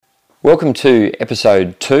Welcome to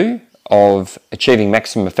episode 2 of Achieving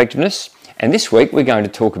Maximum Effectiveness, and this week we're going to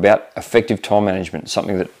talk about effective time management,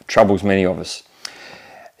 something that troubles many of us.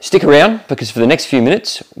 Stick around because for the next few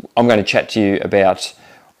minutes I'm going to chat to you about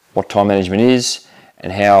what time management is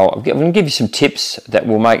and how I'm going to give you some tips that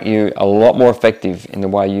will make you a lot more effective in the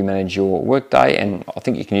way you manage your workday, and I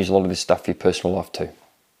think you can use a lot of this stuff for your personal life too.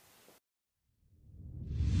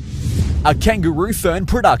 A Kangaroo Fern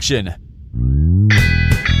production.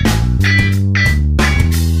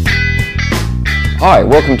 Hi,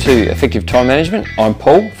 welcome to Effective Time Management. I'm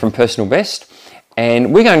Paul from Personal Best,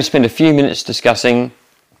 and we're going to spend a few minutes discussing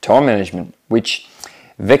time management, which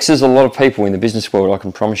vexes a lot of people in the business world, I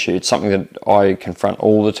can promise you. It's something that I confront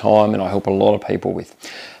all the time and I help a lot of people with.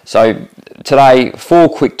 So today, 4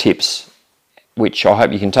 quick tips, which I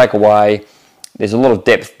hope you can take away. There's a lot of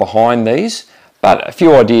depth behind these, but a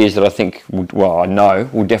few ideas that I think I know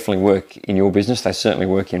will definitely work in your business. They certainly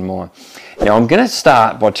work in mine. Now, I'm going to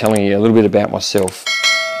start by telling you a little bit about myself,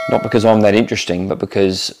 not because I'm that interesting, but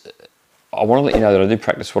because I want to let you know that I do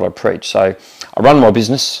practice what I preach. So I run my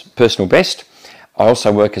business, Personal Best. I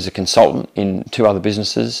also work as a consultant in 2 other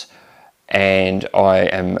businesses, and I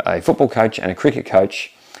am a football coach and a cricket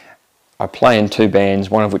coach. I play in 2 bands,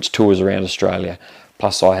 one of which tours around Australia.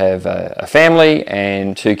 Plus I have a family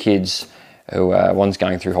and 2 kids who one's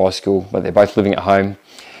going through high school, but they're both living at home.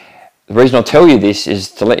 The reason I tell you this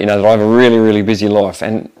is to let you know that I have a really, really busy life.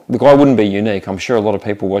 And look, I wouldn't be unique. I'm sure a lot of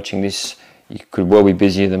people watching this, you could well be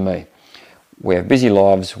busier than me. We have busy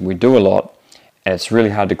lives, we do a lot, and it's really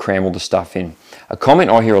hard to cram all the stuff in. A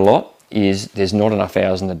comment I hear a lot is there's not enough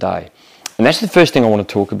hours in the day. And that's the first thing I want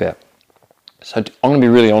to talk about. So I'm going to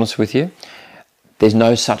be really honest with you. There's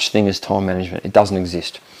no such thing as time management. It doesn't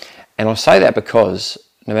exist. And I say that because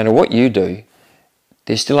no matter what you do,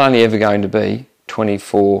 there's still only ever going to be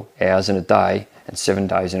 24 hours in a day and 7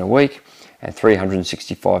 days in a week and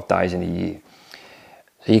 365 days in a year.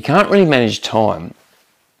 So you can't really manage time.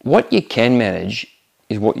 What you can manage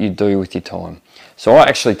is what you do with your time. So I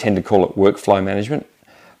actually tend to call it workflow management,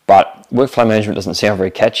 but workflow management doesn't sound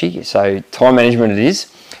very catchy, so time management it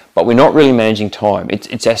is, but we're not really managing time.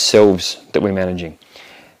 It's ourselves that we're managing.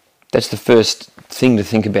 That's the first thing to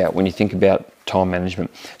think about when you think about time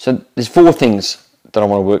management. So there's 4 things that I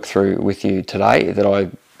want to work through with you today that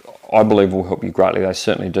I believe will help you greatly. They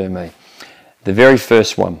certainly do me. The very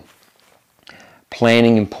first one,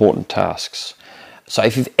 planning important tasks. So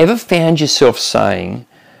if you've ever found yourself saying,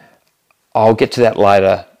 I'll get to that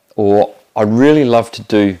later, or I'd really love to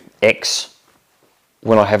do X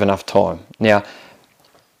when I have enough time. Now,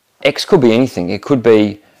 X could be anything. It could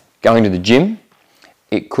be going to the gym.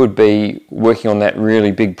 It could be working on that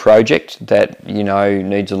really big project that you know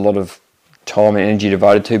needs a lot of time and energy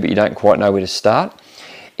devoted to, but you don't quite know where to start.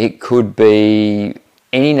 It could be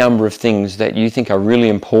any number of things that you think are really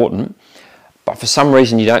important, but for some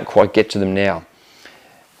reason you don't quite get to them now.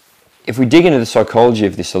 If we dig into the psychology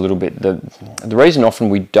of this a little bit, the reason often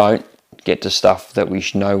we don't get to stuff that we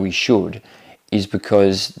know we should is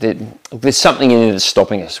because there's something in it that's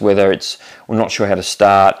stopping us, whether it's we're not sure how to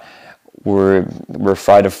start, we're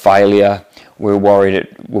afraid of failure, we're worried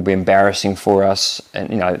it will be embarrassing for us,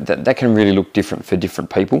 and you know that can really look different for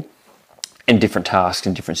different people and different tasks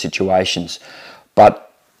and different situations.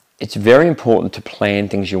 But it's very important to plan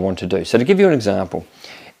things you want to do. So to give you an example,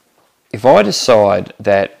 if I decide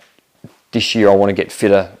that this year I want to get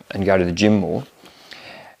fitter and go to the gym more,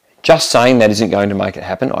 just saying that isn't going to make it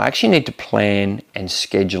happen. I actually need to plan and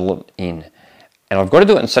schedule it in. And I've got to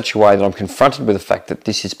do it in such a way that I'm confronted with the fact that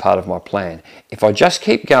this is part of my plan. If I just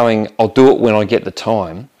keep going, I'll do it when I get the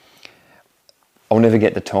time, I'll never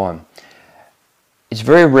get the time. It's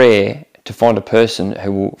very rare to find a person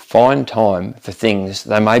who will find time for things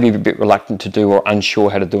they may be a bit reluctant to do or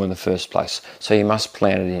unsure how to do in the first place. So you must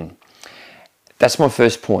plan it in. That's my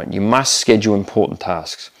first point. You must schedule important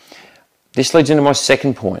tasks. This leads into my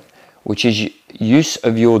second point, which is use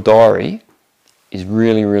of your diary is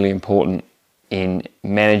really, really important in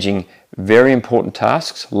managing very important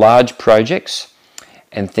tasks, large projects,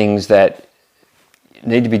 and things that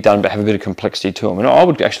need to be done but have a bit of complexity to them. And I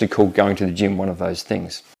would actually call going to the gym one of those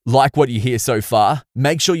things. Like what you hear so far?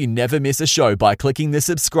 Make sure you never miss a show by clicking the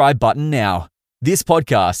subscribe button now. This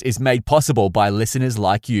podcast is made possible by listeners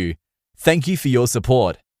like you. Thank you for your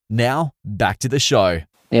support. Now, back to the show.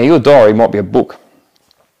 Now, your diary might be a book,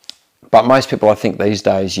 but most people, I think, these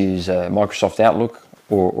days use Microsoft Outlook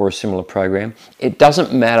or a similar program. It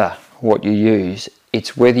doesn't matter what you use,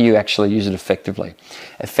 it's whether you actually use it effectively.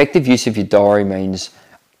 Effective use of your diary means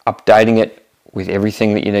updating it with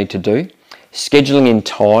everything that you need to do, scheduling in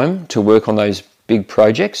time to work on those big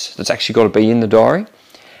projects that's actually got to be in the diary,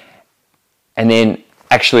 and then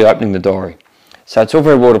actually opening the diary. So it's all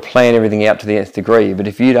very well to plan everything out to the nth degree, but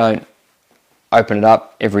if you don't open it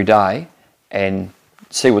up every day and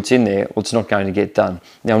see what's in there, well, it's not going to get done.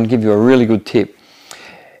 Now, I'm going to give you a really good tip.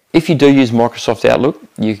 If you do use Microsoft Outlook,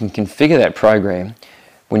 you can configure that program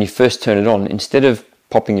when you first turn it on. Instead of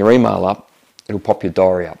popping your email up, it'll pop your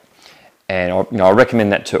diary up. And I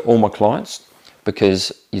recommend that to all my clients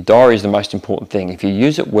because your diary is the most important thing. If you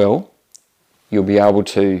use it well, you'll be able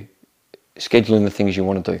to schedule in the things you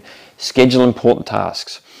want to do. Schedule important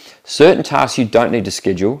tasks. Certain tasks you don't need to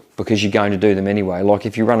schedule because you're going to do them anyway. Like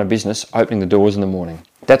if you run a business, opening the doors in the morning.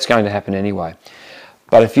 That's going to happen anyway.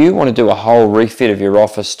 But if you want to do a whole refit of your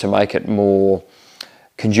office to make it more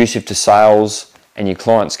conducive to sales and your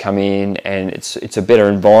clients come in and it's a better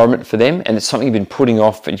environment for them and it's something you've been putting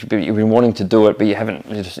off, but you've been wanting to do it, but you haven't,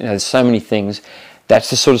 there's so many things. That's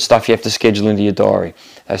the sort of stuff you have to schedule into your diary.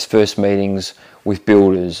 Those first meetings with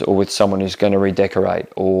builders or with someone who's going to redecorate,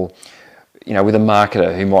 or with a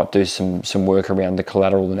marketer who might do some work around the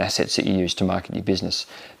collateral and assets that you use to market your business.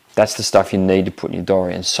 That's the stuff you need to put in your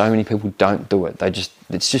diary, and so many people don't do it.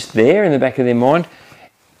 It's just there in the back of their mind.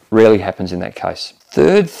 Rarely happens in that case.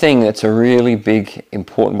 Third thing that's a really big,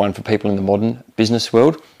 important one for people in the modern business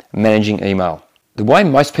world, managing email. The way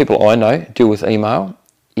most people I know deal with email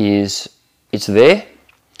is it's there.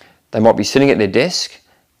 They might be sitting at their desk,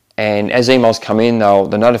 and as emails come in,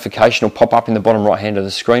 the notification will pop up in the bottom right hand of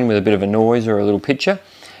the screen with a bit of a noise or a little picture,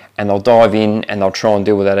 and they'll dive in and they'll try and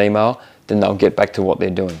deal with that email. Then they'll get back to what they're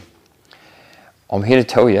doing. I'm here to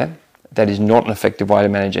tell you that is not an effective way to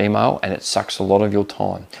manage email, and it sucks a lot of your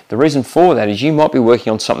time. The reason for that is you might be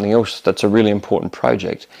working on something else that's a really important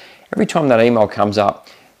project. Every time that email comes up,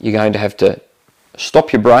 you're going to have to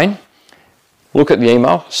stop your brain, look at the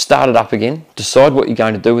email, start it up again, decide what you're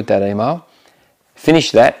going to do with that email,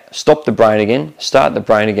 finish that, stop the brain again, start the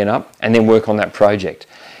brain again up, and then work on that project.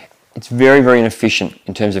 It's very, very inefficient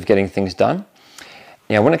in terms of getting things done.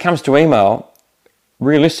 Now, when it comes to email,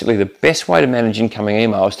 realistically, the best way to manage incoming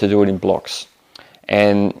email is to do it in blocks.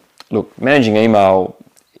 And look, managing email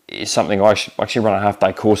is something I actually run a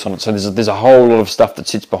half-day course on it, so there's a whole lot of stuff that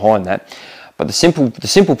sits behind that. But the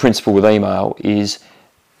simple principle with email is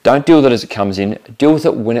don't deal with it as it comes in, deal with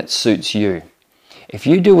it when it suits you. If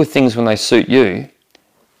you deal with things when they suit you,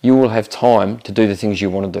 you will have time to do the things you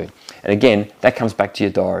want to do. And again, that comes back to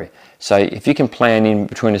your diary. So if you can plan in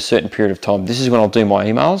between a certain period of time, this is when I'll do my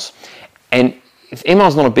emails. And if email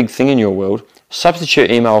is not a big thing in your world, substitute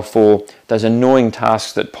email for those annoying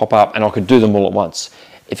tasks that pop up and I could do them all at once.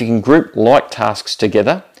 If you can group like tasks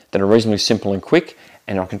together that are reasonably simple and quick,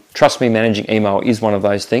 and trust me, managing email is one of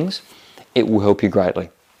those things, it will help you greatly.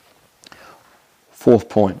 Fourth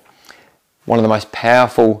point, one of the most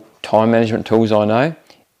powerful time management tools I know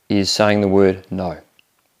is saying the word no.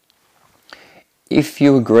 If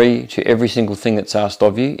you agree to every single thing that's asked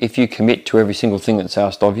of you, if you commit to every single thing that's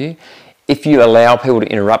asked of you, if you allow people to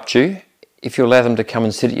interrupt you, if you allow them to come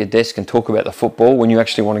and sit at your desk and talk about the football when you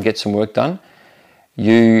actually want to get some work done,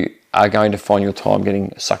 you are going to find your time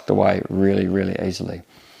getting sucked away really, really easily.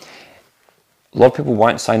 A lot of people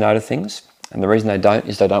won't say no to things, and the reason they don't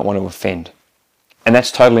is they don't want to offend. And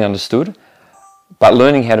that's totally understood, but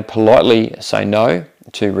learning how to politely say no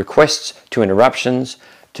to requests, to interruptions,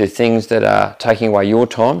 to things that are taking away your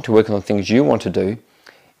time to work on the things you want to do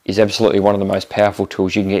is absolutely one of the most powerful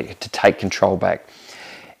tools you can get to take control back.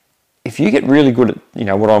 If you get really good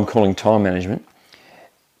at what I'm calling time management,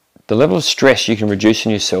 the level of stress you can reduce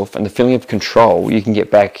in yourself and the feeling of control you can get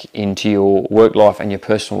back into your work life and your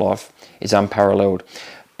personal life is unparalleled.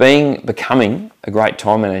 Becoming a great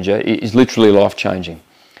time manager is literally life-changing.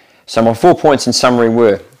 So my 4 points in summary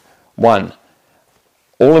were: 1,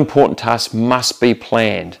 all important tasks must be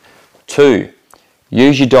planned. 2,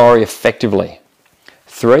 use your diary effectively.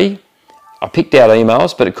 3, I picked out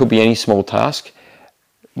emails, but it could be any small task.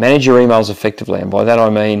 Manage your emails effectively, and by that I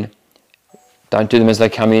mean don't do them as they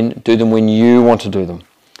come in, do them when you want to do them.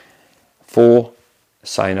 4,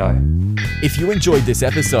 say no. If you enjoyed this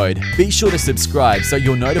episode, be sure to subscribe so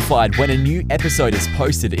you're notified when a new episode is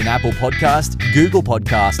posted in Apple Podcast, Google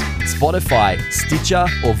Podcast, Spotify, Stitcher,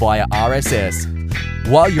 or via RSS.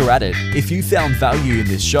 While you're at it, if you found value in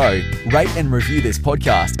this show, rate and review this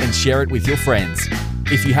podcast and share it with your friends.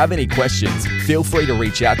 If you have any questions, feel free to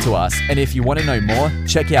reach out to us, and if you want to know more,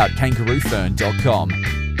 check out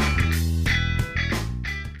kangaroofern.com.